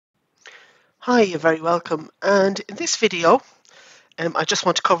Hi, you're very welcome. And in this video, I just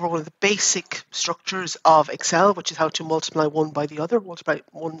want to cover one of the basic structures of Excel, which is how to multiply one by the other, multiply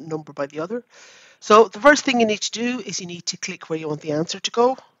one number by the other. So the first thing you need to do is you need to click where you want the answer to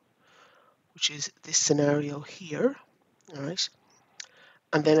go, which is this scenario here. All right.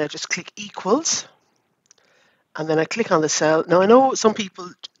 And then I just click equals, and then I click on the cell. Now I know some people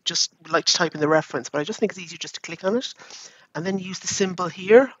just like to type in the reference, but I just think it's easier just to click on it. And then use the symbol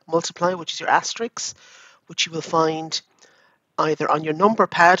here, multiply, which is your asterisk, which you will find either on your number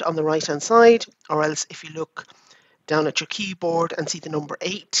pad on the right hand side, or else if you look down at your keyboard and see the number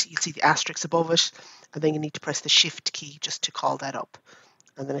 8, you'll see the asterisk above it, and then you need to press the shift key just to call that up.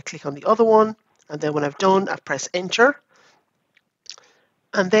 And then I click on the other one, and then when I've done, I press enter,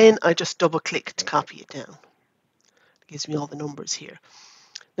 and then I just double click to copy it down. It gives me all the numbers here.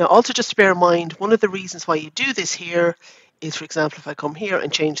 Now also just to bear in mind, one of the reasons why you do this here is, for example, if I come here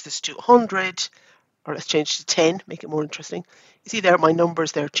and change this to 100, or let's change to 10, make it more interesting. You see there, my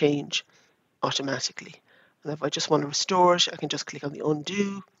numbers there change automatically. And if I just want to restore it, I can just click on the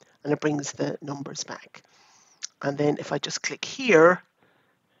undo, and it brings the numbers back. And then if I just click here,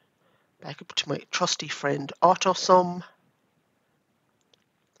 back up to my trusty friend AutoSum,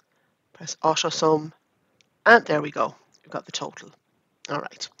 press AutoSum, and there we go. We've got the total. All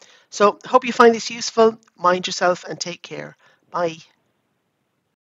right. So hope you find this useful. Mind yourself and take care. Bye.